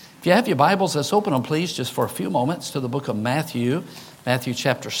If you have your Bibles, let's open them, please, just for a few moments to the book of Matthew, Matthew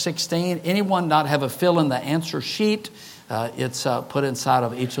chapter 16. Anyone not have a fill in the answer sheet? It's put inside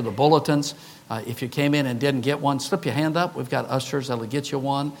of each of the bulletins. If you came in and didn't get one, slip your hand up. We've got ushers that'll get you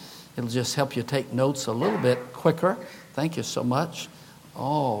one. It'll just help you take notes a little bit quicker. Thank you so much.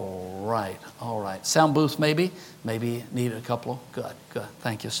 All right. Sound booth maybe need a couple. Good.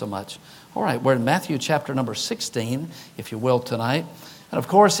 Thank you so much. All right, we're in Matthew chapter number 16, if you will, tonight. And of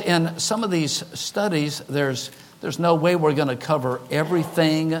course, in some of these studies, there's no way we're going to cover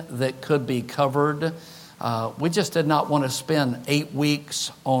everything that could be covered. We just did not want to spend 8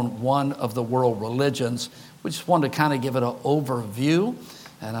 weeks on one of the world religions. We just wanted to kind of give it an overview.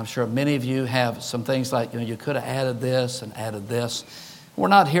 And I'm sure many of you have some things like, you could have added this and added this. We're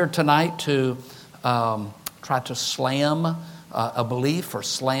not here tonight to try to slam a belief or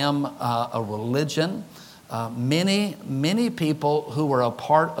slam a religion. Many people who were a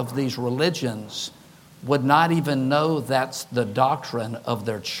part of these religions would not even know that's the doctrine of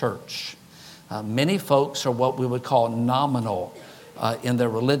their church. Many folks are what we would call nominal in their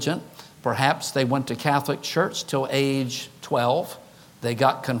religion. Perhaps they went to Catholic church till age 12. They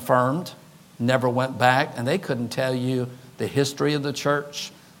got confirmed, never went back, and they couldn't tell you the history of the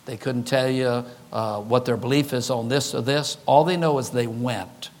church. They couldn't tell you what their belief is on this or this. All they know is they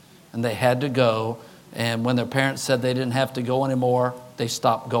went, and they had to go. And when their parents said they didn't have to go anymore, they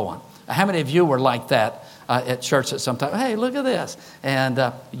stopped going. How many of you were like that at church at some time? Hey, look at this.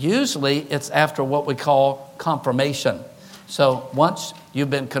 And usually it's after what we call confirmation. So once you've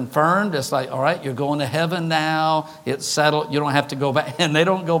been confirmed, it's like, all right, you're going to heaven now. It's settled. You don't have to go back. And they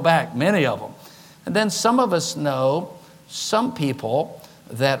don't go back, many of them. And then some of us know some people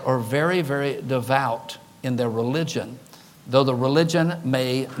that are very, very devout in their religion. Though the religion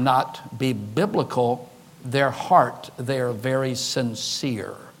may not be biblical, their heart, they are very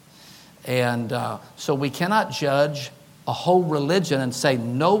sincere. And so we cannot judge a whole religion and say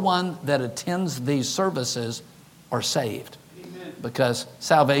no one that attends these services are saved. Amen. Because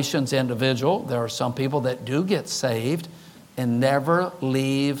salvation's individual. There are some people that do get saved and never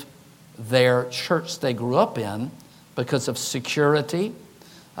leave their church they grew up in because of security,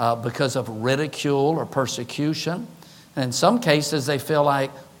 because of ridicule or persecution. And in some cases, they feel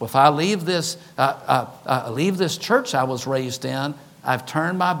like, well, if I leave this church I was raised in, I've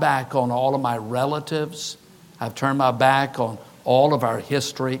turned my back on all of my relatives. I've turned my back on all of our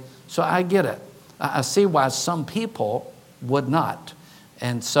history. So I get it. I see why some people would not.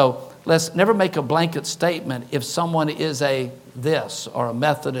 And so let's never make a blanket statement. If someone is a this or a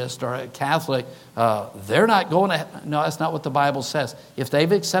Methodist or a Catholic, they're not going to. No, that's not what the Bible says. If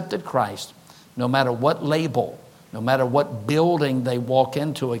they've accepted Christ, no matter what label, no matter what building they walk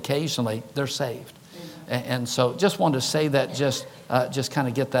into occasionally, they're saved. And so just wanted to say that, just kind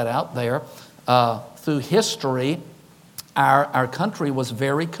of get that out there. Through history, our country was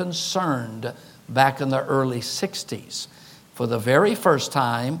very concerned back in the early 60s. For the very first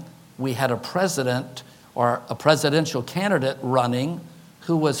time, we had a president or a presidential candidate running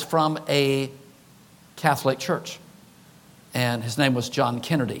who was from a Catholic church. And his name was John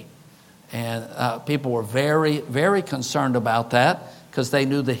Kennedy. And people were very, very concerned about that because they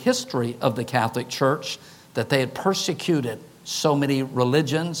knew the history of the Catholic Church, that they had persecuted so many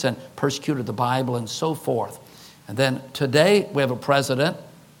religions and persecuted the Bible and so forth. And then today we have a president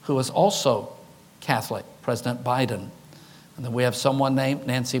who is also Catholic, President Biden. And then we have someone named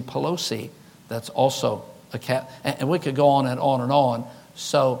Nancy Pelosi that's also a Catholic. And we could go on and on and on.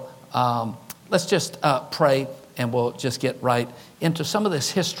 So let's just pray. And we'll just get right into some of this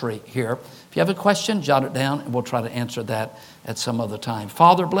history here. If you have a question, jot it down, and we'll try to answer that at some other time.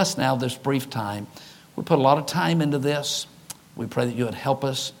 Father, bless now this brief time. We put a lot of time into this. We pray that you would help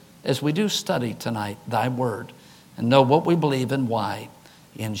us as we do study tonight thy word and know what we believe and why.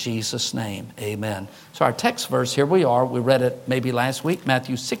 In Jesus' name, amen. So our text verse, here we are. We read it maybe last week,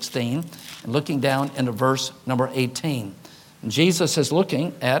 Matthew 16, and looking down into verse number 18. And Jesus is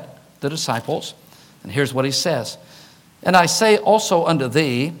looking at the disciples. And here's what he says. And I say also unto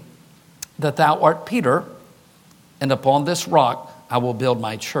thee that thou art Peter, and upon this rock I will build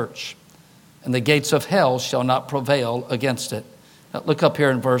my church, and the gates of hell shall not prevail against it. Now look up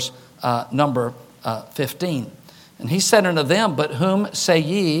here in verse number 15. And he said unto them, but whom say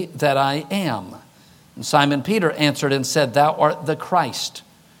ye that I am? And Simon Peter answered and said, thou art the Christ.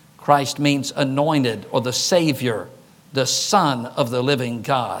 Christ means anointed or the Savior, the Son of the living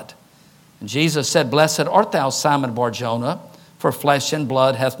God. And Jesus said, blessed art thou, Simon Bar-Jonah, for flesh and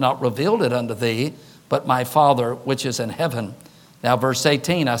blood hath not revealed it unto thee, but my Father which is in heaven. Now verse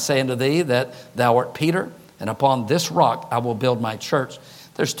 18, I say unto thee that thou art Peter, and upon this rock I will build my church.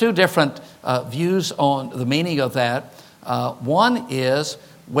 There's two different views on the meaning of that. One is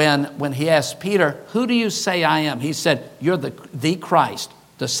when he asked Peter, who do you say I am? He said, you're the Christ,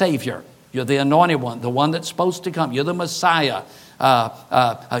 the Savior. You're the anointed one, the one that's supposed to come. You're the Messiah.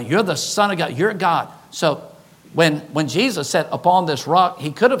 You're the Son of God. You're God. So when Jesus said, upon this rock,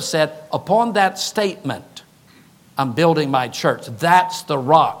 he could have said, upon that statement, I'm building my church. That's the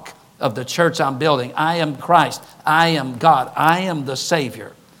rock of the church I'm building. I am Christ. I am God. I am the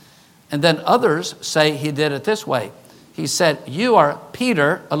Savior. And then others say he did it this way. He said, you are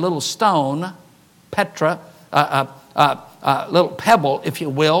Peter, a little stone, Petra, a little pebble, if you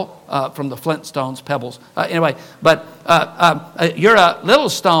will, from the Flintstones, pebbles. But you're a little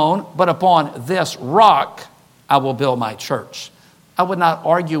stone, but upon this rock I will build my church. I would not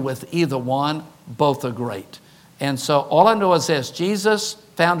argue with either one. Both are great. And so all I know is this: Jesus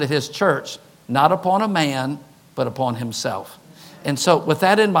founded his church not upon a man, but upon himself. And so with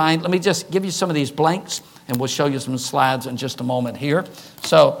that in mind, let me just give you some of these blanks, and we'll show you some slides in just a moment here.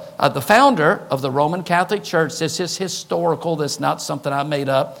 So the founder of the Roman Catholic Church, this is historical, this is not something I made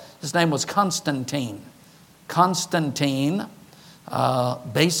up. His name was Constantine. Constantine,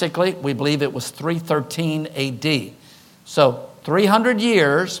 basically, we believe it was 313 AD. So 300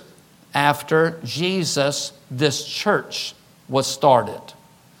 years after Jesus, this church was started.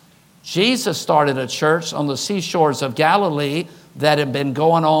 Jesus started a church on the seashores of Galilee that had been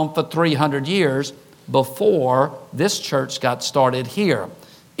going on for 300 years before this church got started here.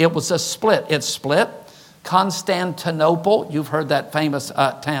 It was a split. It split. Constantinople, you've heard that famous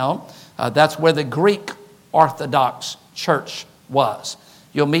town. That's where the Greek Orthodox Church was.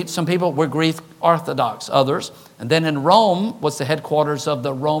 You'll meet some people, we're Greek Orthodox, others. And then in Rome was the headquarters of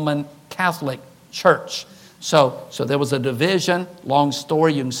the Roman Catholic Church. So there was a division, long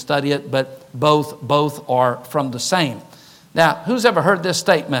story, you can study it, but both are from the same. Now, who's ever heard this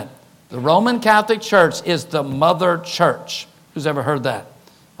statement? The Roman Catholic Church is the mother church. Who's ever heard that?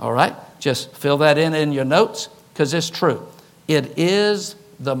 All right, just fill that in your notes, because it's true. It is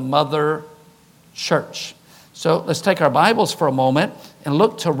the mother church. So let's take our Bibles for a moment and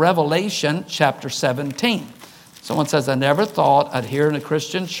look to Revelation chapter 17. Someone says, I never thought I'd hear in a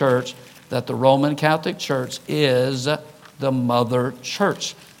Christian church that the Roman Catholic Church is the mother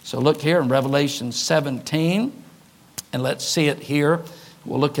church. So look here in Revelation 17, and let's see it here.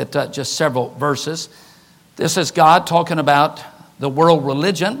 We'll look at just several verses. This is God talking about the world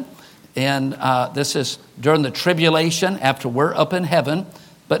religion, and this is during the tribulation after we're up in heaven.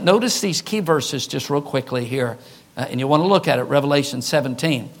 But notice these key verses just real quickly here, and you want to look at it, Revelation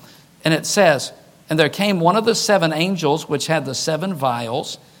 17. And it says, and there came one of the seven angels which had the seven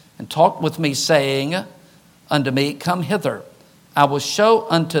vials, and talked with me, saying unto me, come hither. I will show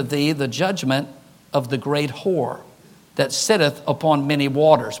unto thee the judgment of the great whore that sitteth upon many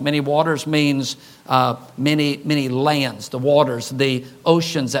waters. Many waters means many lands, the waters, the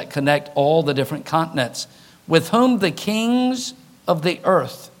oceans that connect all the different continents, with whom the kings of the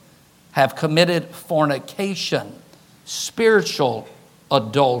earth have committed fornication, spiritual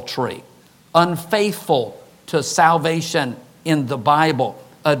adultery, unfaithful to salvation in the Bible,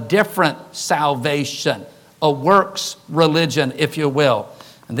 a different salvation, a works religion, if you will.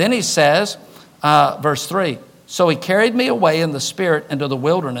 And then he says, verse 3, so he carried me away in the spirit into the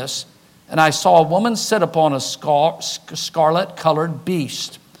wilderness, and I saw a woman sit upon a scarlet-colored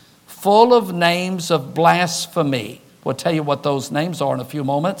beast, full of names of blasphemy. We'll tell you what those names are in a few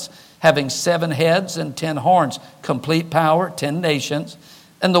moments. Having 7 heads and 10 horns, complete power, 10 nations.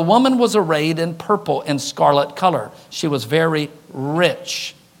 And the woman was arrayed in purple and scarlet color. She was very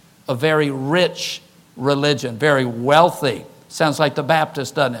rich, a very rich religion, very wealthy. Sounds like the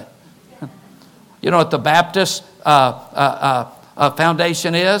Baptist, doesn't it? You know what the Baptist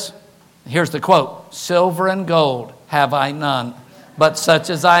foundation is? Here's the quote, silver and gold have I none, but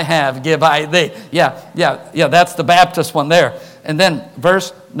such as I have give I thee. Yeah, that's the Baptist one there. And then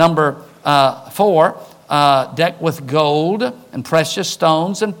verse number 4, decked with gold and precious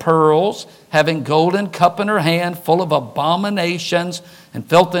stones and pearls, having golden cup in her hand, full of abominations and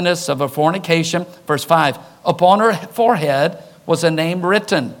filthiness of a fornication. Verse 5, upon her forehead was a name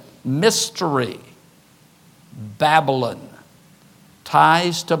written, Mystery, Babylon.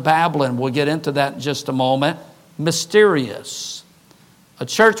 Ties to Babylon. We'll get into that in just a moment. Mysterious. A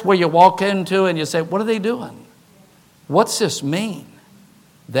church where you walk into and you say, what are they doing? What's this mean?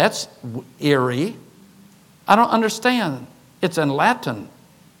 That's eerie. I don't understand. It's in Latin.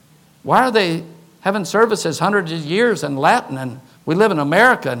 Why are they having services hundreds of years in Latin? And we live in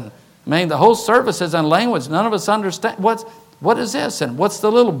America, and the whole service is in language none of us understand. What is this? And what's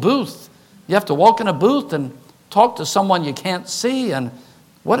the little booth? You have to walk in a booth and talk to someone you can't see. And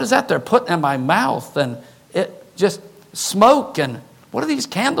What is that they're putting in my mouth? And it just smoke. And what are these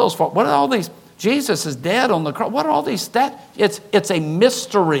candles for? What are all these? Jesus is dead on the cross. What are all these? It's a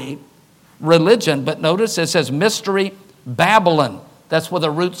mystery religion. But notice it says mystery Babylon. That's where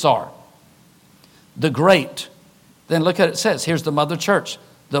the roots are. The great. Then look at it says, here's the mother church.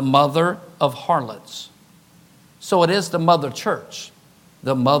 The mother of harlots. So it is the mother church.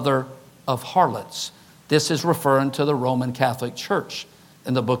 The mother of harlots. This is referring to the Roman Catholic Church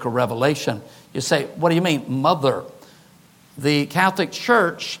in the book of Revelation. You say, what do you mean, mother? The Catholic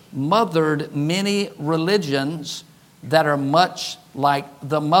Church mothered many religions that are much like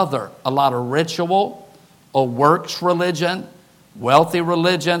the mother. A lot of ritual, a works religion, wealthy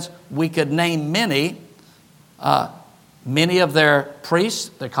religions. We could name many. Many of their priests,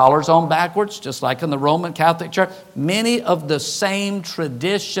 their collars on backwards, just like in the Roman Catholic Church. Many of the same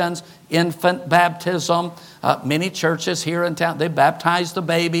traditions, infant baptism. Many churches here in town, they baptize the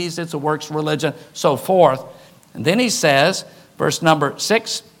babies. It's a works religion, so forth. And then he says, verse number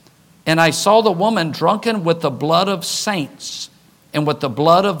 6, and I saw the woman drunken with the blood of saints and with the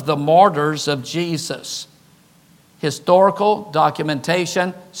blood of the martyrs of Jesus. Historical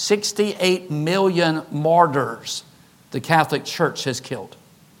documentation, 68 million martyrs the Catholic Church has killed.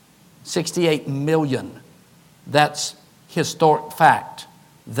 68 million. That's historic fact.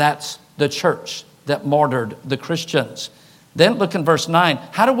 That's the church that martyred the Christians. Then look in verse 9.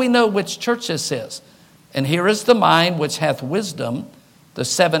 How do we know which church this is? And here is the mind which hath wisdom. The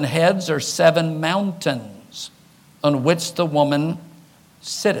 7 heads are 7 mountains on which the woman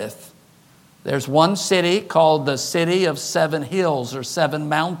sitteth. There's one city called the city of 7 hills or 7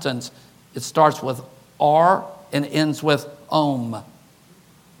 mountains. It starts with R and ends with Om.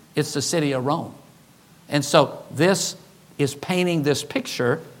 It's the city of Rome. And so this is painting this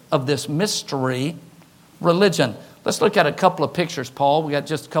picture of this mystery religion. Let's look at a couple of pictures, Paul. We got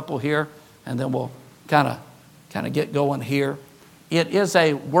just a couple here, and then we'll kind of get going here. It is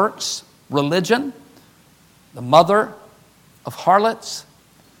a works religion, the mother of harlots.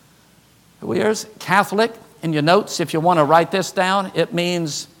 Here's Catholic. In your notes, if you want to write this down, it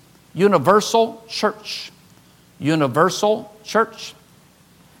means universal church. Universal church.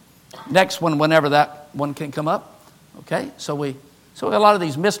 Next one, whenever that one can come up. Okay, so we got a lot of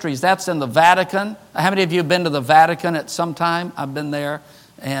these mysteries. That's in the Vatican. How many of you have been to the Vatican at some time? I've been there,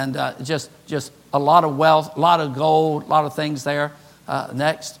 and just a lot of wealth, a lot of gold, a lot of things there.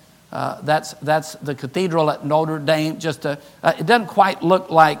 Next, that's the cathedral at Notre Dame. It doesn't quite look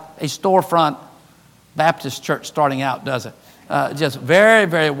like a storefront Baptist church starting out, does it? Just very,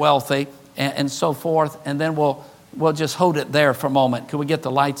 very wealthy and so forth. And then we'll just hold it there for a moment. Can we get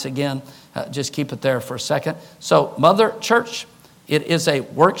the lights again? Just keep it there for a second. So, Mother Church, it is a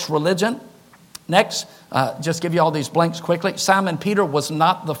works religion. Next, just give you all these blanks quickly. Simon Peter was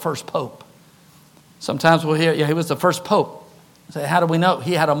not the first pope. Sometimes we'll hear, he was the first pope. So how do we know?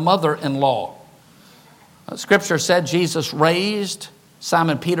 He had a mother-in-law. Scripture said Jesus raised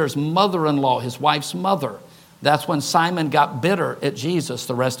Simon Peter's mother-in-law, his wife's mother. That's when Simon got bitter at Jesus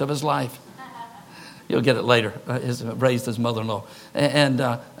the rest of his life. You'll get it later. Raised his mother-in-law.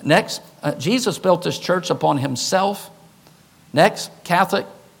 And next, Jesus built his church upon himself. Next, Catholic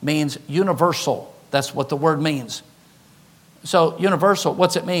means universal. That's what the word means. So universal,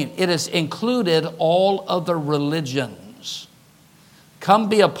 what's it mean? It has included all other religions. Come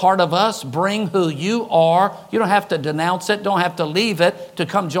be a part of us. Bring who you are. You don't have to denounce it. Don't have to leave it to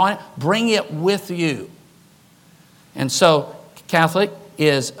come join it. Bring it with you. And so Catholic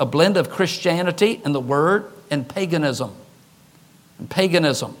is a blend of Christianity and the Word and paganism.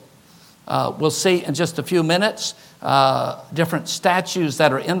 We'll see in just a few minutes different statues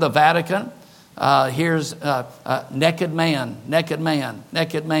that are in the Vatican. Here's naked man, naked man,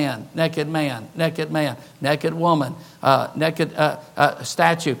 naked man, naked man, naked man, naked woman, naked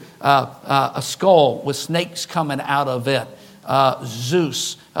statue, a skull with snakes coming out of it,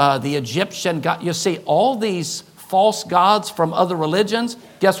 Zeus, the Egyptian god. You see, all these false gods from other religions,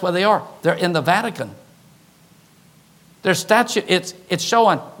 guess where they are? They're in the Vatican. Their statue, it's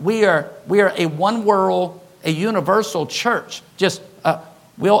showing we are a one world, a universal church. Just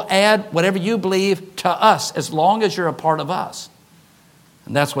we'll add whatever you believe to us as long as you're a part of us.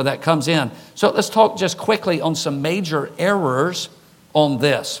 And that's where that comes in. So let's talk just quickly on some major errors on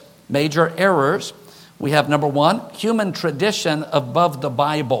this. Major errors. We have number 1, human tradition above the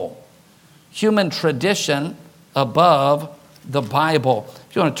Bible. Human tradition above the Bible.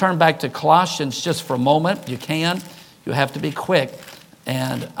 If you want to turn back to Colossians just for a moment, you can. You have to be quick.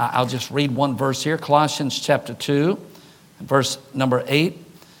 And I'll just read one verse here. Colossians chapter 2, verse number 8.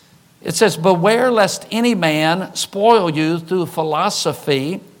 It says, beware lest any man spoil you through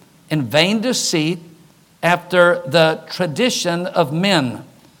philosophy and vain deceit after the tradition of men,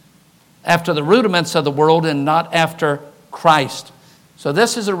 after the rudiments of the world and not after Christ. So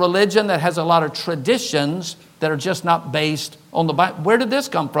this is a religion that has a lot of traditions that are just not based on the Bible. Where did this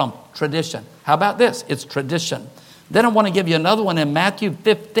come from? Tradition. How about this? It's tradition. Then I want to give you another one in Matthew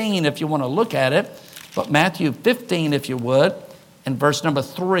 15 if you want to look at it. But Matthew 15, if you would, in verse number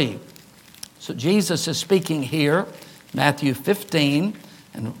 3. So Jesus is speaking here, Matthew 15,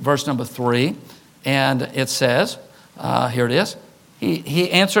 and verse number 3. And it says, here it is.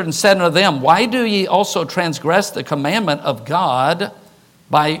 He answered and said unto them, why do ye also transgress the commandment of God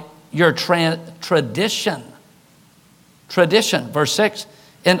by your tradition? Tradition, verse 6.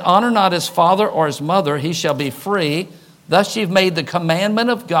 And honor not his father or his mother, he shall be free. Thus you've made the commandment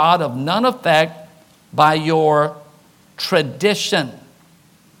of God of none effect by your tradition.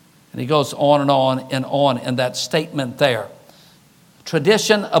 And he goes on and on in that statement there.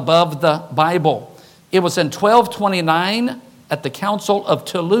 Tradition above the Bible. It was in 1229 at the Council of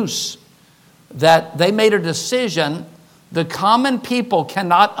Toulouse that they made a decision. The common people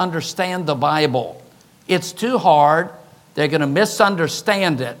cannot understand the Bible. It's too hard. They're going to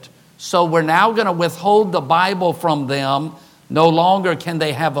misunderstand it. So we're now going to withhold the Bible from them. No longer can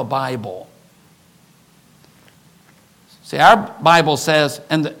they have a Bible. See, our Bible says,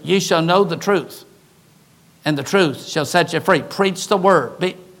 and ye shall know the truth, and the truth shall set you free. Preach the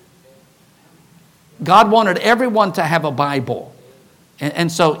word. God wanted everyone to have a Bible. And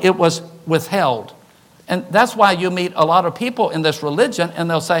so it was withheld. And that's why you meet a lot of people in this religion, and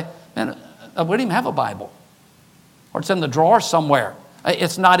they'll say, man, we don't even have a Bible. Or it's in the drawer somewhere.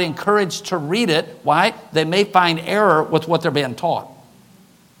 It's not encouraged to read it. Why? They may find error with what they're being taught.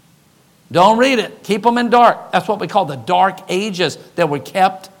 Don't read it. Keep them in dark. That's what we call the dark ages, that were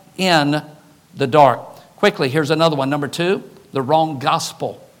kept in the dark. Quickly, here's another one. Number 2, the wrong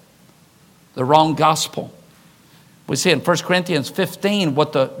gospel. The wrong gospel. We see in 1 Corinthians 15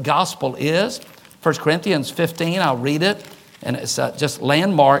 what the gospel is. 1 Corinthians 15, I'll read it. And it's just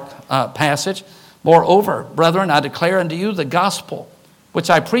landmark passage. Moreover, brethren, I declare unto you the gospel, which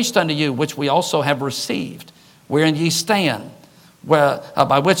I preached unto you, which we also have received, wherein ye stand,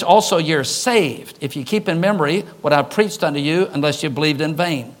 by which also ye are saved, if ye keep in memory what I preached unto you, unless you believed in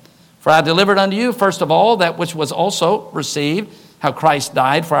vain. For I delivered unto you, first of all, that which was also received, how Christ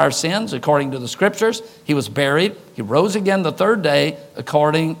died for our sins, according to the Scriptures. He was buried. He rose again the third day,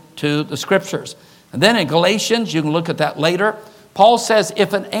 according to the Scriptures. And then in Galatians, you can look at that later, Paul says,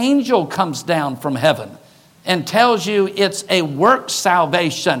 if an angel comes down from heaven and tells you it's a work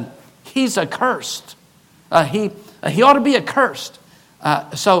salvation, he's accursed. He ought to be accursed.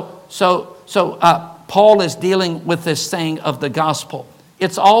 So Paul is dealing with this thing of the gospel.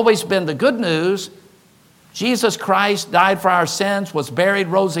 It's always been the good news. Jesus Christ died for our sins, was buried,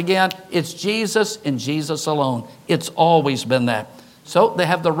 rose again. It's Jesus and Jesus alone. It's always been that. So they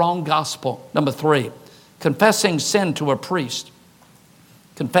have the wrong gospel. Number 3, confessing sin to a priest.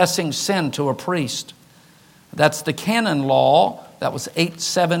 Confessing sin to a priest. That's the canon law. That was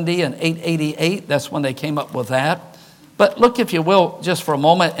 870 and 888. That's when they came up with that. But look, if you will, just for a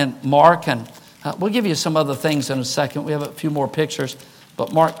moment in Mark, and we'll give you some other things in a second. We have a few more pictures.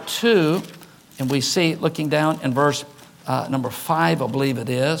 But Mark 2, and we see, looking down in verse number 5, I believe it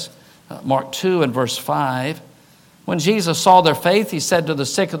is. Mark 2 and verse 5. When Jesus saw their faith, he said to the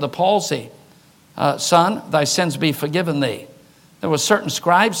sick of the palsy, son, thy sins be forgiven thee. There were certain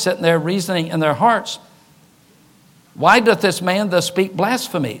scribes sitting there reasoning in their hearts, why doth this man thus speak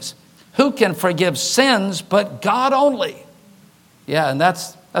blasphemies? Who can forgive sins but God only? Yeah, and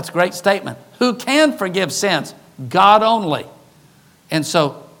that's a great statement. Who can forgive sins? God only. And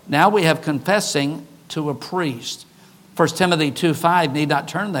so now we have confessing to a priest. 1 Timothy 2:5, need not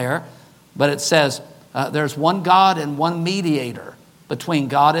turn there, but it says, there's one God and one mediator between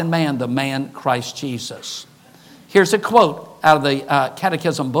God and man, the man Christ Jesus. Here's a quote out of the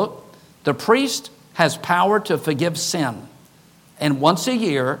Catechism book. The priest has power to forgive sin, and once a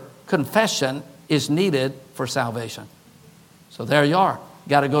year, confession is needed for salvation. So there you are. You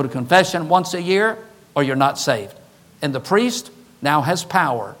got to go to confession once a year, or you're not saved. And the priest now has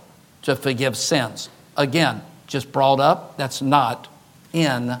power to forgive sins. Again, just brought up, that's not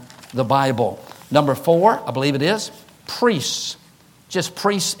in the Bible. Number 4, I believe it is, priests. Just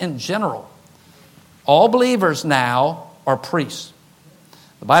priests in general. All believers now are priests.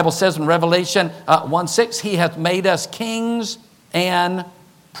 The Bible says in Revelation 1:6, he hath made us kings and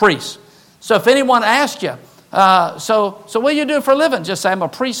priests. So if anyone asks you, so what do you do for a living? Just say, I'm a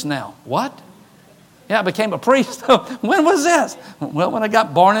priest now. What? Yeah, I became a priest. When was this? Well, when I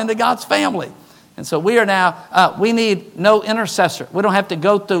got born into God's family. And so we are now, we need no intercessor. We don't have to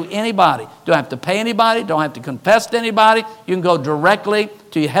go through anybody. Don't have to pay anybody. Don't have to confess to anybody. You can go directly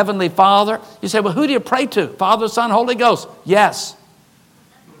to your Heavenly Father. You say, well, who do you pray to? Father, Son, Holy Ghost? Yes.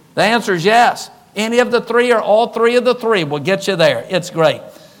 The answer is yes. Any of the three or all three of the three will get you there. It's great.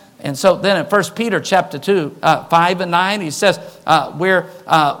 And so then in 1 Peter chapter 2, 5 and 9, he says, we're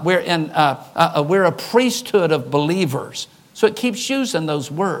a priesthood of believers. So it keeps using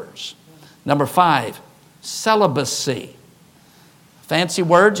those words. Number 5, celibacy. Fancy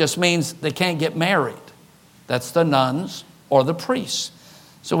word, just means they can't get married. That's the nuns or the priests.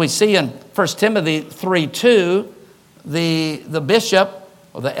 So we see in 1 Timothy 3:2, the bishop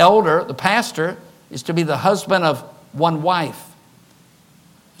or the elder, the pastor, is to be the husband of one wife.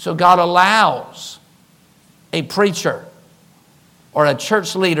 So God allows a preacher or a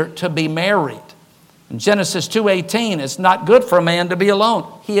church leader to be married. In Genesis 2:18, it's not good for a man to be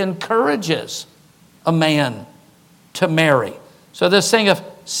alone. He encourages a man to marry. So this thing of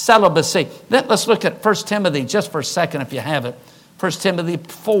celibacy. Then let's look at 1 Timothy just for a second if you have it. 1 Timothy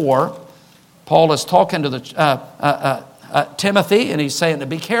 4, Paul is talking to Timothy, and he's saying to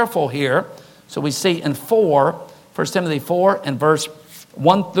be careful here. So we see in 1 Timothy 4 and verse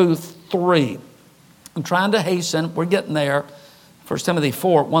 1 through 3. I'm trying to hasten. We're getting there. 1 Timothy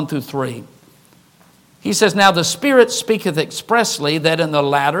 4, 1 through 3. He says, now the Spirit speaketh expressly that in the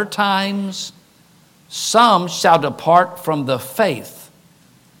latter times some shall depart from the faith,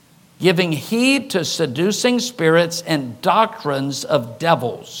 giving heed to seducing spirits and doctrines of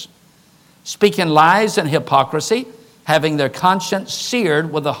devils, speaking lies and hypocrisy, having their conscience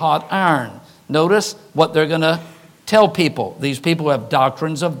seared with a hot iron. Notice what they're going to tell people. These people who have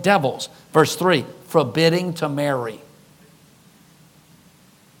doctrines of devils. Verse 3, forbidding to marry.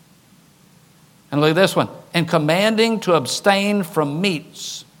 And look at this one. And commanding to abstain from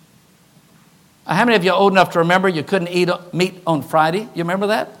meats. How many of you are old enough to remember you couldn't eat meat on Friday? You remember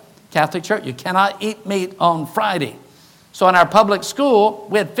that? Catholic Church, you cannot eat meat on Friday. So in our public school,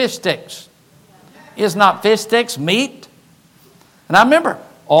 we had fish sticks. Is not fish sticks meat? And I remember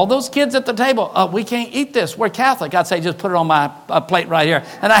all those kids at the table, we can't eat this. We're Catholic. I'd say, just put it on my plate right here.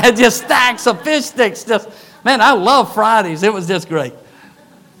 And I had just stacks of fish sticks. Man, I love Fridays. It was just great.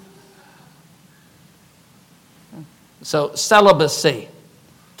 So celibacy.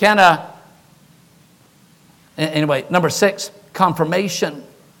 Anyway, number 6, confirmation.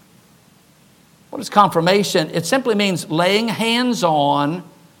 What is confirmation? It simply means laying hands on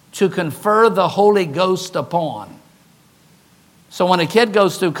to confer the Holy Ghost upon. So when a kid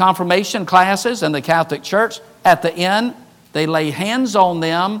goes through confirmation classes in the Catholic Church, at the end, they lay hands on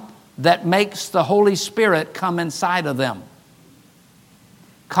them that makes the Holy Spirit come inside of them.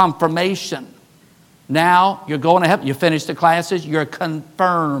 Confirmation. Now you're going to heaven. You finish the classes, you're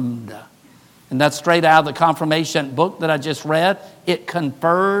confirmed. And that's straight out of the confirmation book that I just read. It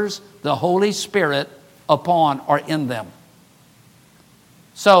confers the Holy Spirit upon or in them.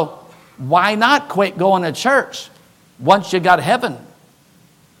 So why not quit going to church once you got heaven?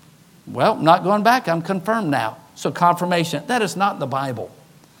 Well, I'm not going back. I'm confirmed now. So confirmation. That is not in the Bible.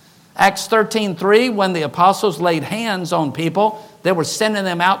 Acts 13:3, when the apostles laid hands on people, they were sending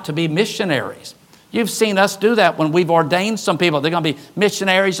them out to be missionaries. You've seen us do that when we've ordained some people. They're going to be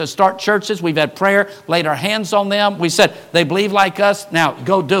missionaries to start churches. We've had prayer, laid our hands on them. We said, they believe like us. Now,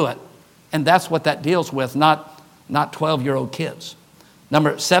 go do it. And that's what that deals with, not 12-year-old kids.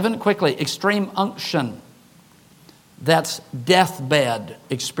 Number 7, quickly, extreme unction. That's deathbed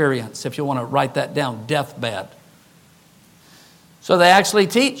experience, if you want to write that down, deathbed. So they actually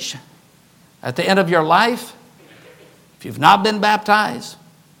teach at the end of your life, if you've not been baptized,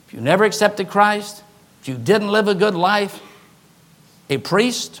 if you never accepted Christ, if you didn't live a good life, a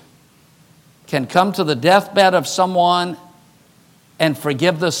priest can come to the deathbed of someone and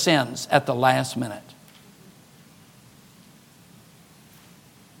forgive the sins at the last minute.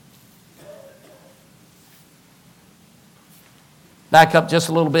 Back up just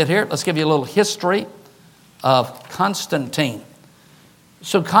a little bit here. Let's give you a little history of Constantine.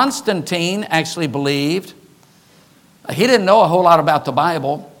 So Constantine actually believed, he didn't know a whole lot about the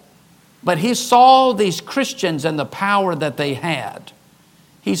Bible, but he saw these Christians and the power that they had.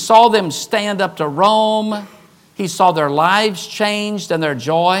 He saw them stand up to Rome. He saw their lives changed and their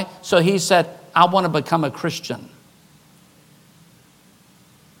joy. So he said, I want to become a Christian.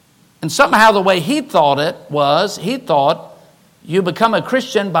 And somehow the way he thought it was, he thought you become a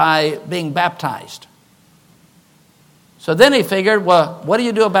Christian by being baptized. So then he figured, well, what do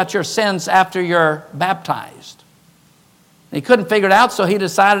you do about your sins after you're baptized? He couldn't figure it out, so he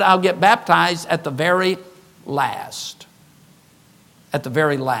decided, I'll get baptized at the very last. At the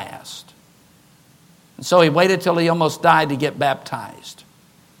very last. And so he waited till he almost died to get baptized.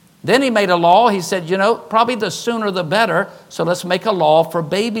 Then he made a law. He said, probably the sooner the better, so let's make a law for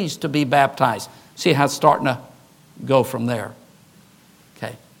babies to be baptized. See how it's starting to go from there.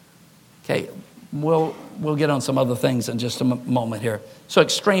 Okay. We'll get on some other things in just a moment here. So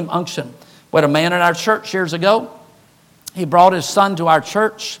extreme unction. We had a man in our church years ago. He brought his son to our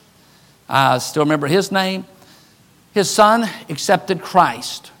church. I still remember his name. His son accepted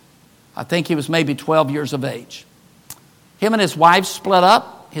Christ. I think he was maybe 12 years of age. Him and his wife split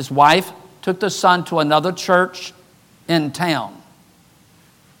up. His wife took the son to another church in town.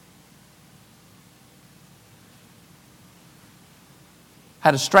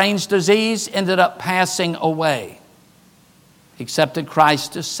 Had a strange disease, ended up passing away. He accepted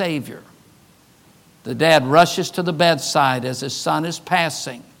Christ as Savior. The dad rushes to the bedside as his son is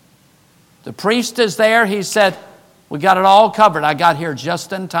passing. The priest is there. He said, we got it all covered. I got here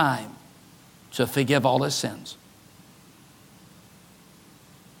just in time to forgive all his sins.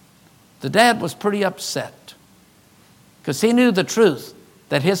 The dad was pretty upset because he knew the truth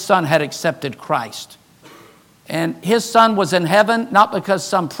that his son had accepted Christ. And his son was in heaven not because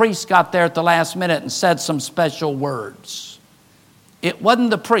some priest got there at the last minute and said some special words. It wasn't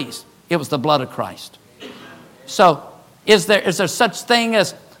the priest. It was the blood of Christ. So is there such thing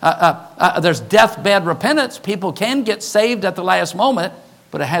as there's deathbed repentance? People can get saved at the last moment,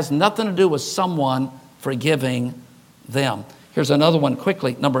 but it has nothing to do with someone forgiving them. Here's another one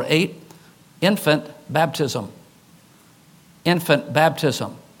quickly. Number 8, infant baptism. Infant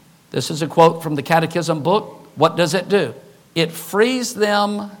baptism. This is a quote from the Catechism book. What does it do? It frees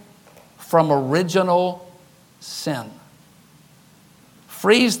them from original sin.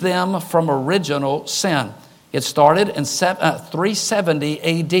 Frees them from original sin. It started in 370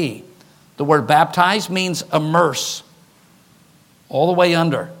 A.D. The word baptize means immerse, all the way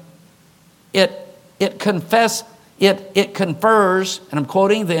under. It confers, and I'm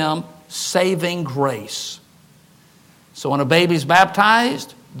quoting them, saving grace. So when a baby's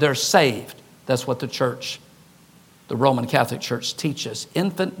baptized, they're saved. That's what the Roman Catholic Church teaches.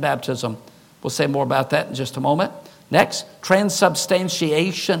 Infant baptism. We'll say more about that in just a moment. Next,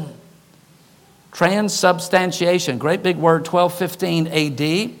 transubstantiation. Transubstantiation. Great big word, 1215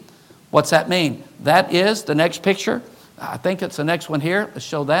 A.D. What's that mean? That is the next picture. I think it's the next one here. Let's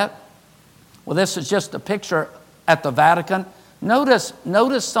show that. Well, this is just a picture at the Vatican. Notice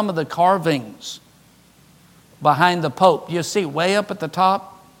some of the carvings behind the Pope. You see way up at the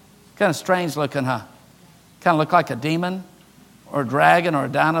top? Kind of strange looking, huh? Kind of look like a demon or a dragon or a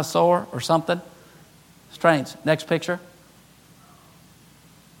dinosaur or something. Strange. Next picture.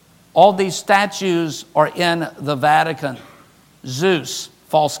 All these statues are in the Vatican. Zeus,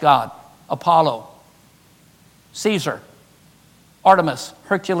 false god. Apollo. Caesar. Artemis.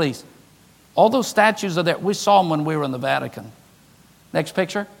 Hercules. All those statues are there. We saw them when we were in the Vatican. Next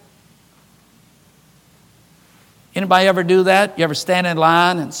picture. Anybody ever do that? You ever stand in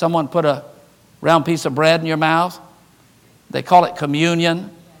line and someone put a round piece of bread in your mouth? They call it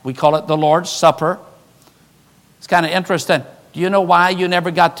communion. We call it the Lord's Supper. It's kind of interesting. Do you know why you never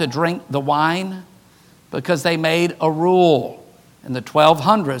got to drink the wine? Because they made a rule in the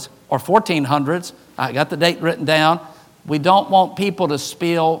 1200s or 1400s. I got the date written down. We don't want people to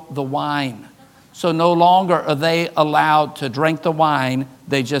spill the wine. So no longer are they allowed to drink the wine.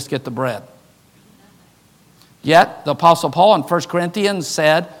 They just get the bread. Yet the Apostle Paul in 1 Corinthians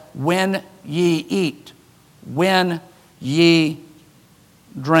said, when ye eat, when ye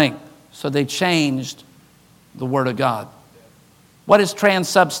drink. So they changed the Word of God. What is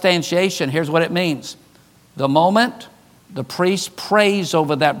transubstantiation? Here's what it means. The moment the priest prays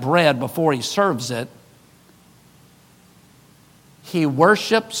over that bread before he serves it, he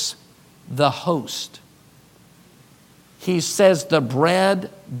worships the host. He says the bread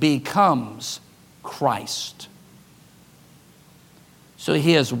becomes Christ. So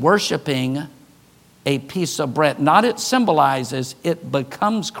he is worshiping a piece of bread. Not it symbolizes, it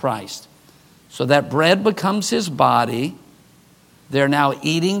becomes Christ. So that bread becomes his body. They're now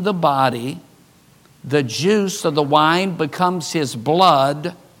eating the body. The juice of the wine becomes his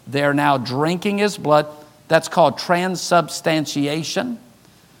blood. They're now drinking his blood. That's called transubstantiation.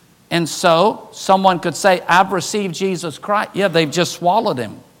 And so someone could say, I've received Jesus Christ. Yeah, they've just swallowed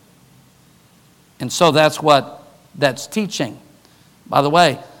him. And so that's what that's teaching. By the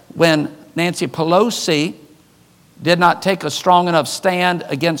way, when Nancy Pelosi did not take a strong enough stand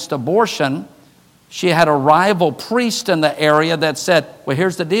against abortion, she had a rival priest in the area that said, well,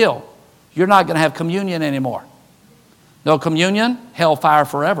 here's the deal. You're not going to have communion anymore. No communion, hellfire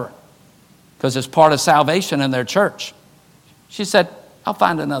forever, because it's part of salvation in their church. She said, I'll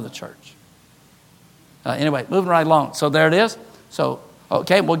find another church. Anyway, moving right along. So there it is. So,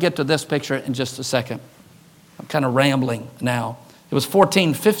 okay, we'll get to this picture in just a second. I'm kind of rambling now. It was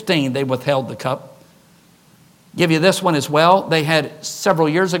 1415 they withheld the cup. Give you this one as well. They had several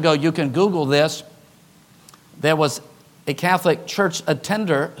years ago, you can Google this. There was a Catholic church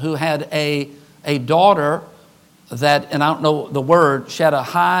attender who had a daughter that, and I don't know the word, she had a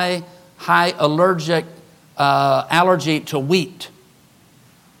high allergy to wheat.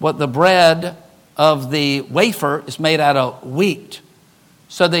 What the bread of the wafer is made out of wheat.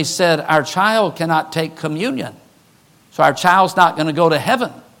 So they said, our child cannot take communion. So our child's not going to go to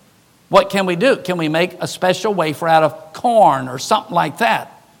heaven. What can we do? Can we make a special wafer out of corn or something like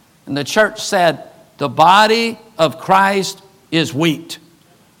that? And the church said, the body of Christ is wheat.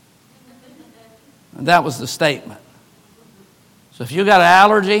 And that was the statement. So if you got an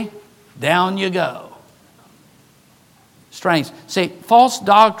allergy, down you go. Strange. See, false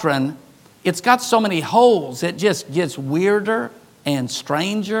doctrine, it's got so many holes, it just gets weirder and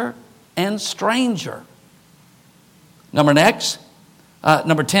stranger and stranger. Number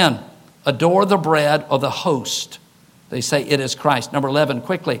 10, adore the bread or the host. They say it is Christ. Number 11,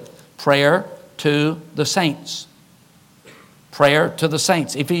 quickly, prayer to the saints. Prayer to the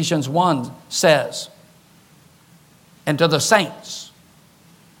saints. Ephesians 1 says, and to the saints.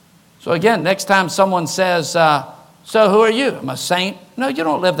 So again, next time someone says, so who are you? I'm a saint. No, you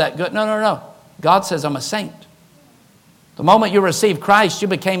don't live that good. No. God says I'm a saint. The moment you received Christ, you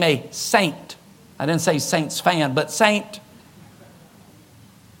became a saint. I didn't say Saints fan, but saint.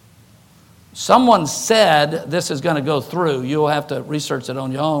 Someone said this is going to go through. You'll have to research it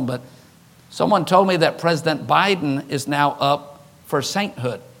on your own, but someone told me that President Biden is now up for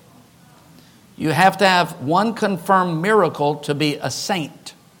sainthood. You have to have one confirmed miracle to be a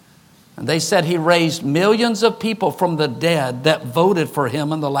saint. And they said he raised millions of people from the dead that voted for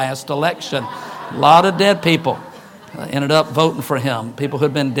him in the last election. A lot of dead people ended up voting for him. People who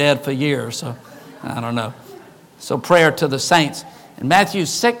had been dead for years. So I don't know. So prayer to the saints. In Matthew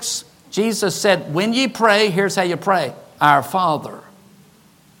 6, Jesus said, when ye pray, here's how you pray. Our Father.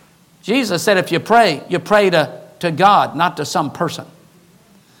 Jesus said if you pray to God, not to some person.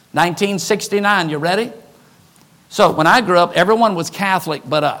 1969, you ready? So when I grew up, everyone was Catholic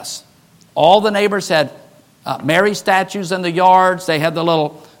but us. All the neighbors had Mary statues in the yards. They had the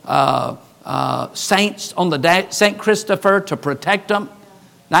little saints on the St. Christopher to protect them.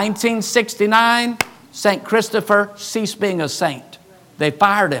 1969, St. Christopher ceased being a saint. They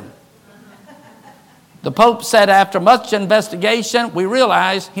fired him. The Pope said after much investigation, we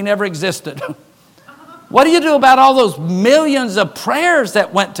realized he never existed. What do you do about all those millions of prayers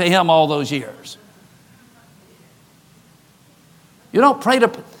that went to him all those years? You don't pray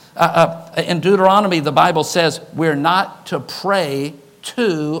to... in Deuteronomy, the Bible says we're not to pray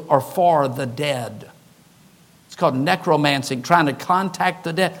to or for the dead. It's called necromancy, trying to contact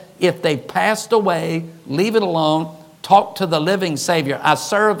the dead. If they passed away, leave it alone. Talk to the living Savior. I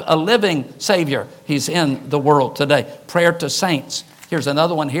serve a living Savior. He's in the world today. Prayer to saints. Here's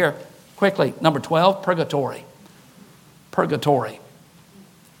another one here. Quickly, number 12, purgatory. Purgatory.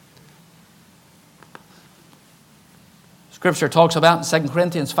 Scripture talks about in 2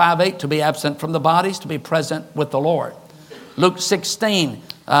 Corinthians 5:8 to be absent from the bodies, to be present with the Lord. Luke 16,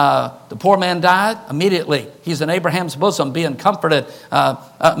 the poor man died immediately. He's in Abraham's bosom being comforted.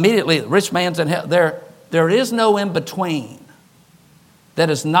 Immediately, the rich man's in hell. There is no in between that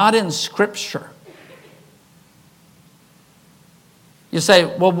is not in Scripture. You say,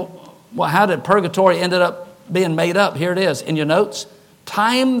 well, how did purgatory ended up being made up? Here it is in your notes.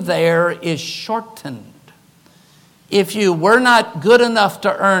 Time there is shortened. If you were not good enough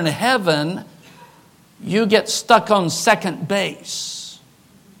to earn heaven, you get stuck on second base.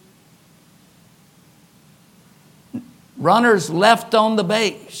 Runners left on the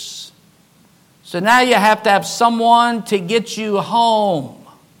base. So now you have to have someone to get you home.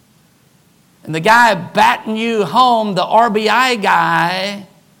 And the guy batting you home, the RBI guy,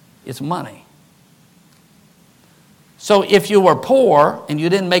 is money. So if you were poor and you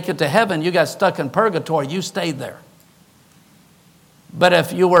didn't make it to heaven, you got stuck in purgatory, you stayed there. But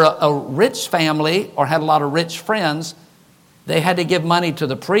if you were a rich family or had a lot of rich friends, they had to give money to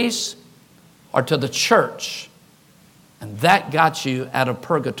the priests or to the church. And that got you out of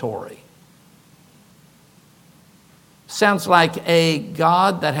purgatory. Sounds like a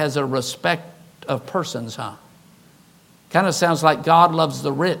God that has a respect of persons, huh? Kind of sounds like God loves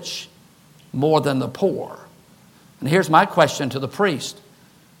the rich more than the poor. And here's my question to the priest.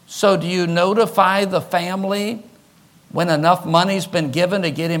 So do you notify the family when enough money's been given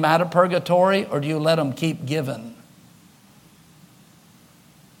to get him out of purgatory, or do you let him keep giving?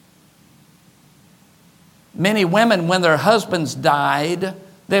 Many women, when their husbands died,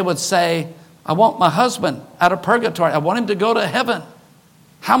 they would say, I want my husband out of purgatory. I want him to go to heaven.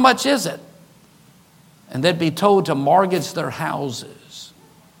 How much is it? And they'd be told to mortgage their houses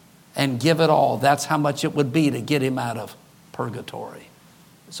and give it all. That's how much it would be to get him out of purgatory.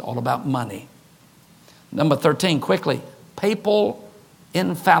 It's all about money. Number 13, quickly, papal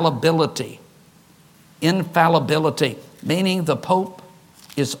infallibility. Infallibility, meaning the Pope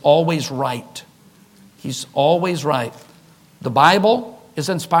is always right. He's always right. The Bible is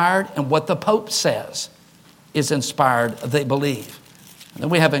inspired, and what the Pope says is inspired, they believe. And then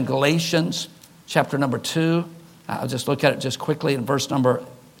we have in Galatians chapter number 2, I'll just look at it just quickly in verse number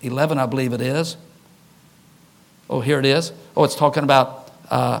 11, I believe it is. Oh, here it is. Oh, it's talking about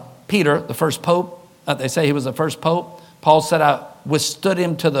Peter, the first Pope. They say he was the first Pope. Paul said, I withstood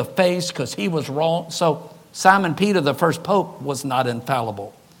him to the face because he was wrong. So Simon Peter, the first Pope, was not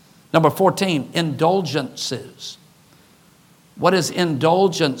infallible. Number 14, indulgences. What is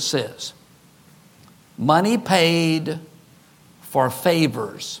indulgences? Money paid for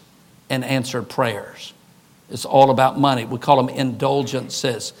favors and answered prayers. It's all about money. We call them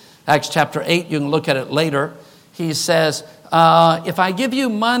indulgences. Acts chapter 8, you can look at it later. He says, if I give you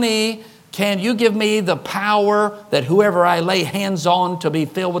money, can you give me the power that whoever I lay hands on to be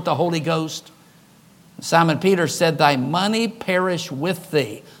filled with the Holy Ghost? Simon Peter said, thy money perish with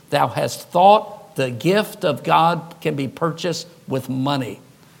thee. Thou hast thought the gift of God can be purchased with money.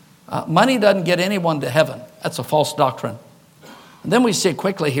 Money doesn't get anyone to heaven. That's a false doctrine. And then we see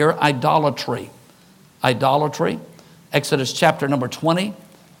quickly here, idolatry. Idolatry. Exodus chapter number 20.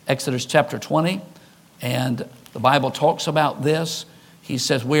 Exodus chapter 20. And the Bible talks about this. He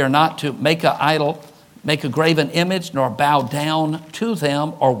says we are not to make an idol, make a graven image, nor bow down to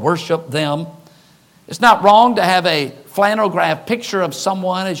them or worship them. It's not wrong to have a flannel graph picture of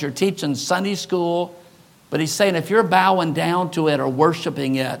someone as you're teaching Sunday school. But he's saying if you're bowing down to it or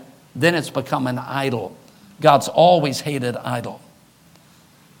worshiping it, then it's become an idol. God's always hated idol.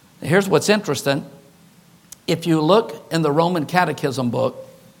 Here's what's interesting. If you look in the Roman Catechism book,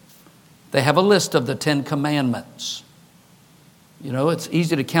 they have a list of the 10 commandments. You know, it's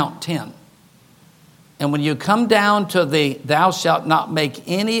easy to count 10. And when you come down to the thou shalt not make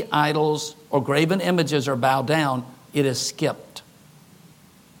any idols or graven images or bow down, it is skipped.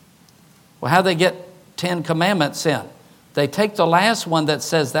 Well, how do they get 10 commandments in? They take the last one that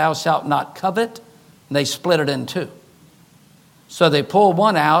says thou shalt not covet, and they split it in two. So they pulled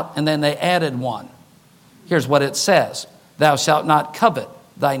one out, and then they added one. Here's what it says. Thou shalt not covet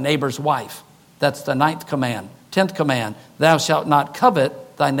thy neighbor's wife. That's the 9th command. 10th command, thou shalt not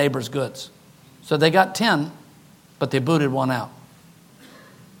covet thy neighbor's goods. So they got 10, but they booted one out.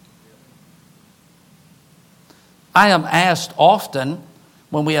 I am asked often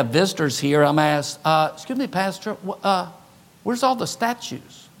when we have visitors here, I'm asked, excuse me, Pastor, where's all the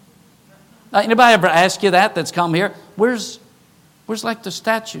statues? Anybody ever ask you that that's come here? Where's like the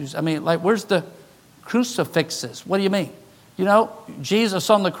statues? I mean, like, where's the crucifixes? What do you mean? You know, Jesus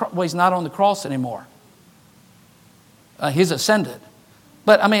on the cross, well, he's not on the cross anymore. He's ascended.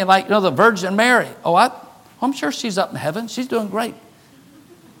 But I mean, like, you know, the Virgin Mary. I'm sure she's up in heaven. She's doing great.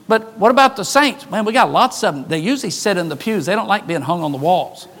 But what about the saints? Man, we got lots of them. They usually sit in the pews. They don't like being hung on the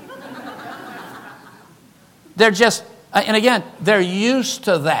walls. They're just, and again, they're used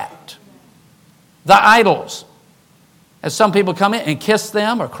to that. The idols. As some people come in and kiss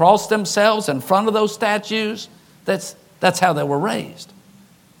them or cross themselves in front of those statues, that's how they were raised.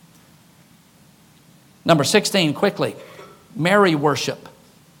 Number 16, quickly. Mary worship.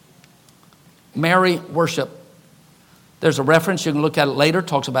 Mary worship. There's a reference, you can look at it later,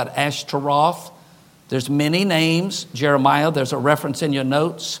 talks about Ashtaroth. There's many names. Jeremiah, there's a reference in your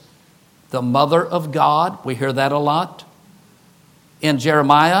notes. The mother of God, we hear that a lot. In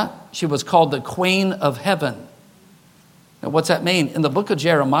Jeremiah, she was called the Queen of Heaven. Now, what's that mean? In the book of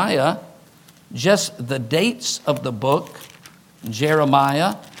Jeremiah, just the dates of the book,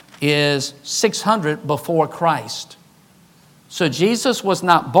 Jeremiah, is 600 before Christ. So Jesus was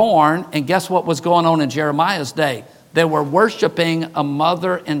not born, and guess what was going on in Jeremiah's day? They were worshiping a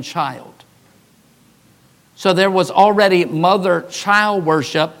mother and child. So there was already mother-child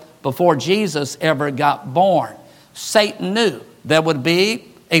worship before Jesus ever got born. Satan knew there would be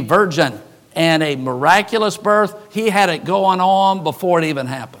a virgin and a miraculous birth. He had it going on before it even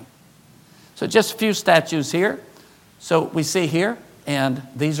happened. So just a few statues here. So we see here, and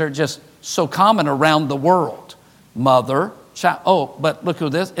these are just so common around the world. Mother, child. Oh, but look who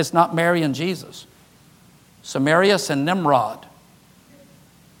this. It's not Mary and Jesus. Samarius and Nimrod.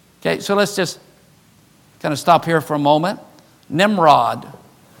 Okay, so let's just kind of stop here for a moment. Nimrod,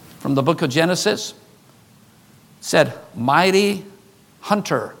 from the book of Genesis, said, mighty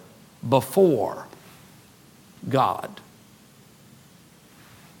hunter before God.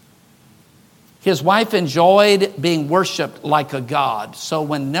 His wife enjoyed being worshiped like a god. So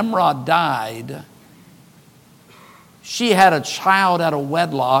when Nimrod died, she had a child out of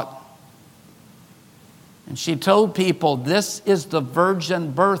wedlock. And she told people, this is the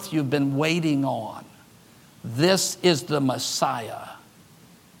virgin birth you've been waiting on. This is the Messiah.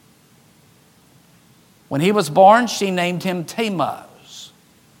 When he was born, she named him Tammuz.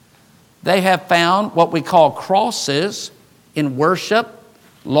 They have found what we call crosses in worship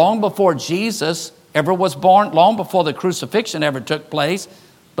long before Jesus ever was born, long before the crucifixion ever took place.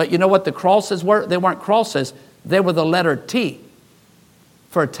 But you know what the crosses were? They weren't crosses. They were the letter T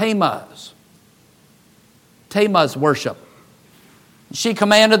for Tammuz. Tammuz worship. She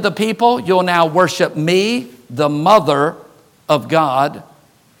commanded the people, you'll now worship me, the mother of God,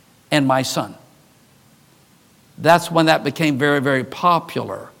 and my son. That's when that became very, very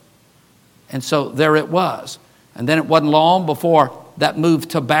popular. And so there it was. And then it wasn't long before that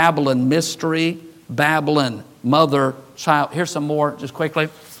moved to Babylon, mystery, Babylon, mother, child. Here's some more just quickly.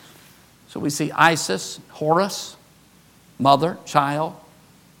 So we see Isis, Horus, mother, child.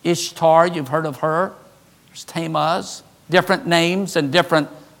 Ishtar, you've heard of her. There's Tammuz. Different names and different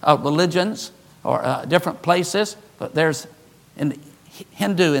religions or different places. But there's in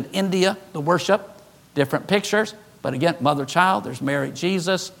Hindu in India, the worship. Different pictures. But again, mother, child. There's Mary,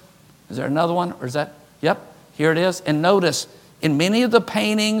 Jesus. Is there another one? Or is that? Yep, here it is. And notice, in many of the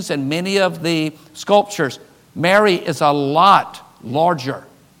paintings and many of the sculptures, Mary is a lot larger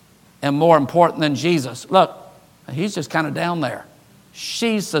and more important than Jesus. Look, he's just kind of down there.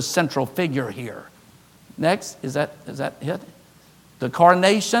 She's the central figure here. Next, is that it? The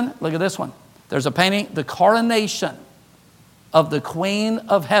coronation, look at this one. There's a painting, the coronation of the Queen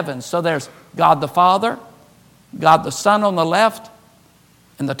of Heaven. So there's God the Father, God the Son on the left,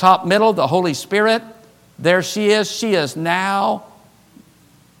 in the top middle, the Holy Spirit. There she is. She is now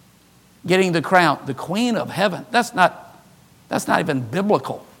getting the crown, the Queen of Heaven. That's not even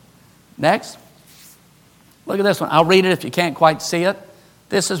biblical. Next. Look at this one. I'll read it if you can't quite see it.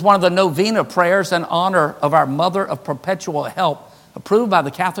 This is one of the novena prayers in honor of our Mother of Perpetual Help, approved by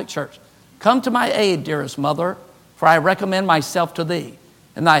the Catholic Church. Come to my aid, dearest Mother, for I recommend myself to thee.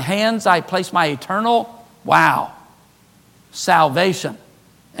 In thy hands I place my eternal, salvation.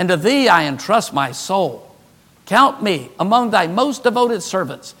 And to thee I entrust my soul. Count me among thy most devoted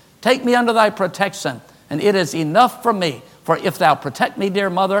servants. Take me under thy protection, and it is enough for me. For if thou protect me, dear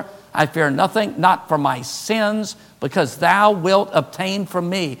Mother, I fear nothing, not for my sins, because thou wilt obtain from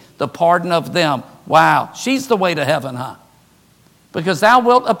me the pardon of them. Wow, she's the way to heaven, huh? Because thou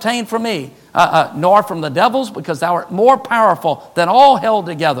wilt obtain from me, nor from the devils, because thou art more powerful than all held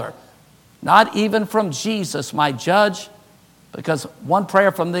together. Not even from Jesus, my judge, because one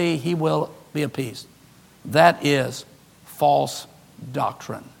prayer from thee, he will be appeased. That is false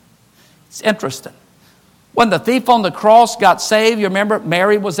doctrine. It's interesting. When the thief on the cross got saved, you remember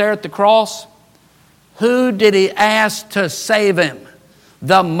Mary was there at the cross? Who did he ask to save him?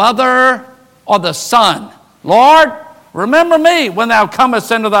 The mother or the son? Lord, remember me when thou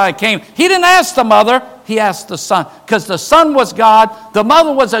comest into thy kingdom. He didn't ask the mother, he asked the son. Because the son was God, the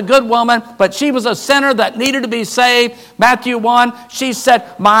mother was a good woman, but she was a sinner that needed to be saved. Matthew 1, she said,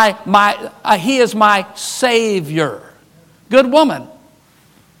 he is my Savior. Good woman,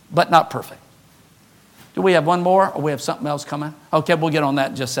 but not perfect. Do we have one more, or we have something else coming? Okay, we'll get on that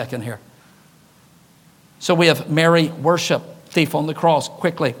in just a second here. So we have Mary worship, thief on the cross,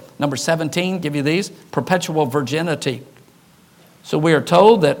 quickly. Number 17, give you these, perpetual virginity. So we are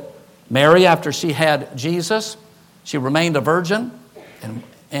told that Mary, after she had Jesus, she remained a virgin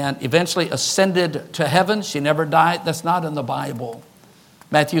and eventually ascended to heaven. She never died. That's not in the Bible.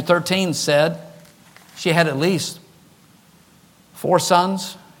 Matthew 13 said she had at least 4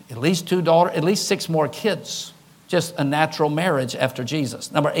 sons, at least 2 daughters, at least 6 more kids. Just a natural marriage after Jesus.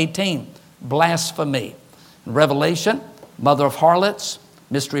 Number 18, blasphemy. In Revelation, mother of harlots,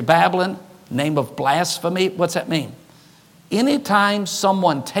 mystery Babylon, name of blasphemy. What's that mean? Anytime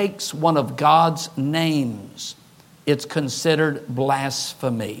someone takes one of God's names, it's considered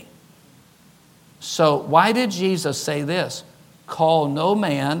blasphemy. So why did Jesus say this? Call no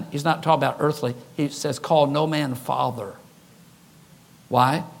man, he's not talking about earthly, he says call no man father.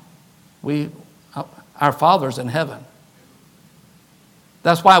 Why? Our Father's in heaven.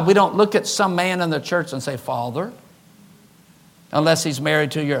 That's why we don't look at some man in the church and say, Father, unless he's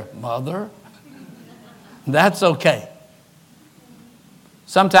married to your mother. That's okay.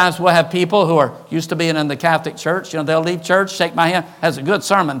 Sometimes we'll have people who are used to being in the Catholic Church. They'll leave church, shake my hand. That's a good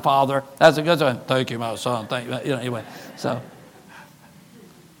sermon, Father. That's a good sermon. Thank you, my son. Thank you. Anyway, so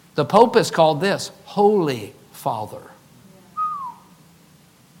the Pope is called this, Holy Father.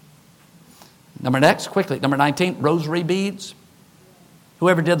 Number 19, rosary beads.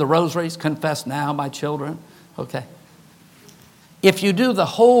 Whoever did the rosaries, confess now, my children. Okay. If you do the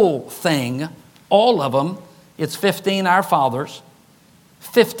whole thing, all of them, it's 15 Our Fathers,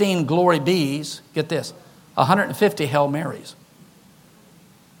 15 Glory Bees, get this, 150 Hail Marys.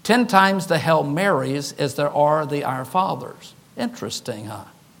 10 times the Hail Marys as there are the Our Fathers. Interesting, huh?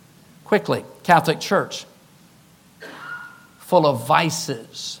 Quickly, Catholic Church, full of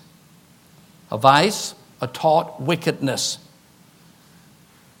vices. A vice, a taught wickedness.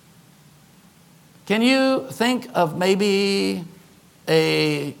 Can you think of maybe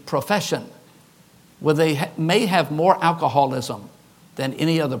a profession where they may have more alcoholism than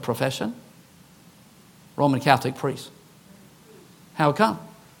any other profession? Roman Catholic priests. How come?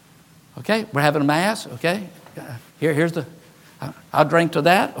 Okay, we're having a mass. Okay, here's the. I'll drink to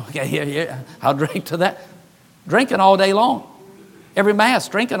that. Okay, here. I'll drink to that. Drinking all day long. Every mass,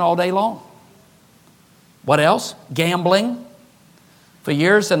 drinking all day long. What else? Gambling. For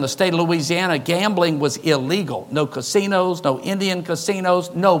years in the state of Louisiana, gambling was illegal. No casinos, no Indian casinos,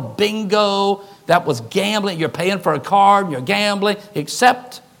 no bingo. That was gambling. You're paying for a card, you're gambling,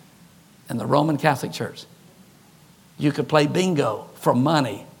 except in the Roman Catholic Church. You could play bingo for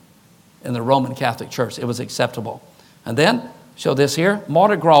money in the Roman Catholic Church. It was acceptable. And then, show this here,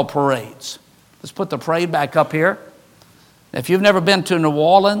 Mardi Gras parades. Let's put the parade back up here. If you've never been to New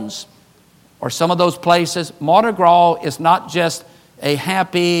Orleans or some of those places, Mardi Gras is not just a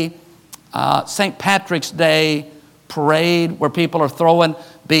happy St. Patrick's Day parade where people are throwing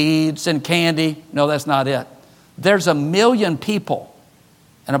beads and candy. No, that's not it. There's 1 million people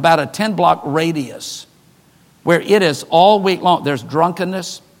in about a 10-block radius where it is all week long. There's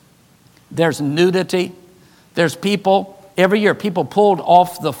drunkenness. There's nudity. There's people, every year, people pulled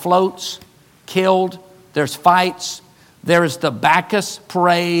off the floats, killed. There's fights. There's the Bacchus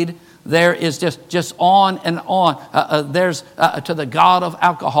parade. There is just on and on. There's to the god of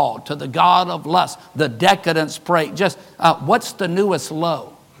alcohol, to the god of lust, the decadence parade. Just what's the newest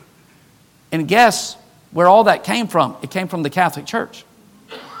low? And guess where all that came from? It came from the Catholic Church.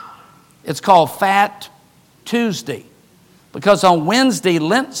 It's called Fat Tuesday. Because on Wednesday,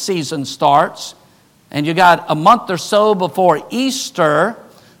 Lent season starts, and you got a month or so before Easter,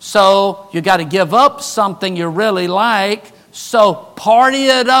 so you got to give up something you really like. So party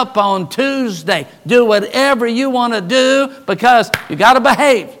it up on Tuesday. Do whatever you want to do because you got to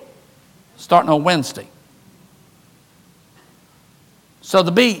behave. Starting on Wednesday. So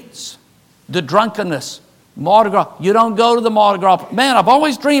the beats, the drunkenness, Mardi Gras. You don't go to the Mardi Gras. Man, I've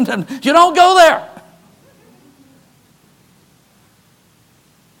always dreamed of you don't go there.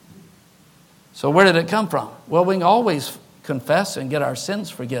 So where did it come from? Well, we can always confess and get our sins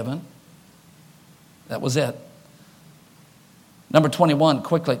forgiven. That was it. Number 21,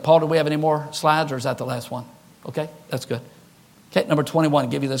 quickly. Paul, do we have any more slides or is that the last one? Okay, that's good. Okay, number 21,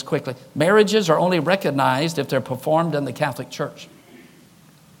 give you this quickly. Marriages are only recognized if they're performed in the Catholic Church.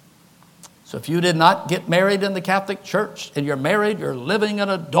 So if you did not get married in the Catholic Church and you're married, you're living in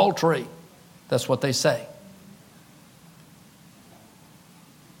adultery. That's what they say.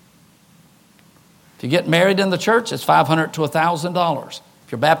 If you get married in the church, it's $500 to $1,000.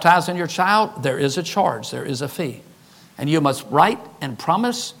 If you're baptizing your child, there is a charge, there is a fee. And you must write and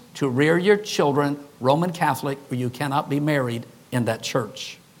promise to rear your children Roman Catholic, or you cannot be married in that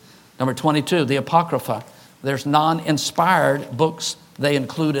church. Number 22, the Apocrypha. There's non-inspired books they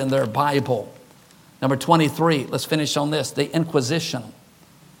include in their Bible. Number 23, let's finish on this, the Inquisition.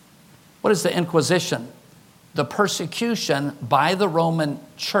 What is the Inquisition? The persecution by the Roman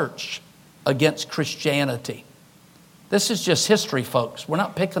Church against Christianity. This is just history, folks. We're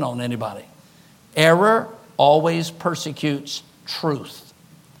not picking on anybody. Error always persecutes truth.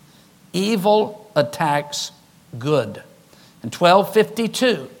 Evil attacks good. In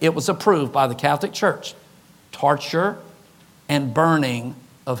 1252, it was approved by the Catholic Church. Torture and burning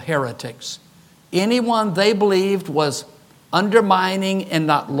of heretics. Anyone they believed was undermining and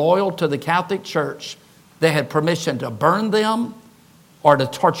not loyal to the Catholic Church, they had permission to burn them or to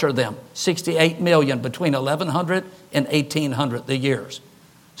torture them. 68 million between 1100 and 1800, the years.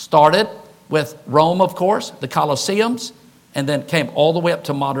 Started with Rome, of course, the Colosseums, and then came all the way up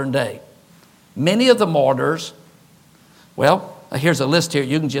to modern day. Many of the martyrs, well, here's a list here.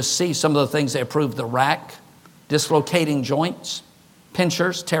 You can just see some of the things they approved. The rack, dislocating joints,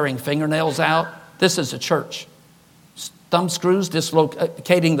 pinchers, tearing fingernails out, This is a church. Thumb screws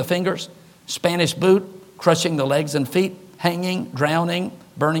dislocating the fingers, Spanish boot crushing the legs and feet, hanging, drowning,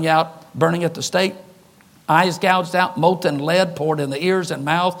 burning at the stake, eyes gouged out, molten lead poured in the ears and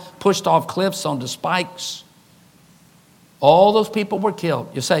mouth, pushed off cliffs onto spikes. All those people were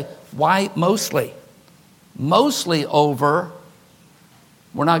killed. You say, why mostly? Mostly over,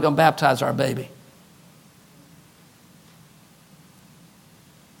 we're not going to baptize our baby.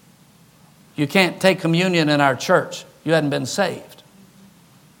 You can't take communion in our church. You hadn't been saved.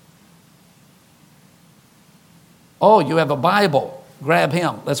 Oh, you have a Bible. Grab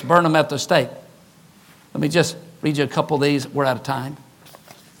him. Let's burn him at the stake. Let me just read you a couple of these. We're out of time.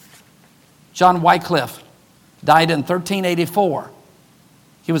 John Wycliffe died in 1384.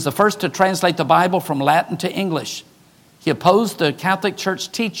 He was the first to translate the Bible from Latin to English. He opposed the Catholic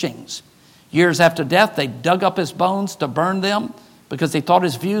Church teachings. Years after death, they dug up his bones to burn them because they thought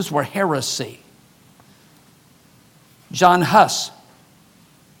his views were heresy. John Huss,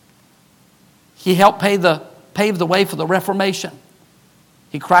 he helped pave the way for the Reformation.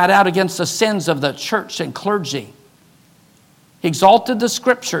 He cried out against the sins of the church and clergy. He exalted the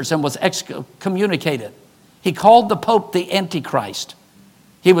scriptures and was excommunicated. He called the Pope the Antichrist.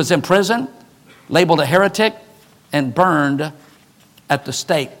 He was imprisoned, labeled a heretic, and burned at the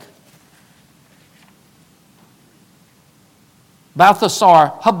stake.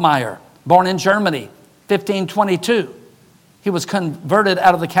 Balthasar Hubmaier, born in Germany, 1522. He was converted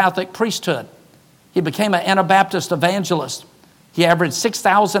out of the Catholic priesthood. He became an Anabaptist evangelist. He averaged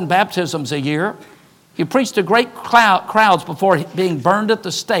 6,000 baptisms a year. He preached to great crowds before being burned at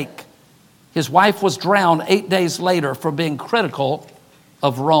the stake. His wife was drowned 8 days later for being critical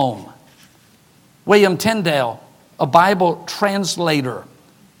of Rome. William Tyndale, a Bible translator.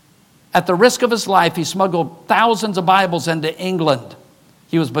 At the risk of his life, he smuggled thousands of Bibles into England.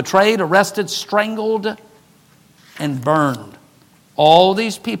 He was betrayed, arrested, strangled, and burned. All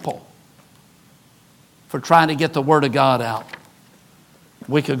these people for trying to get the Word of God out.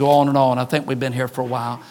 We could go on and on. I think we've been here for a while.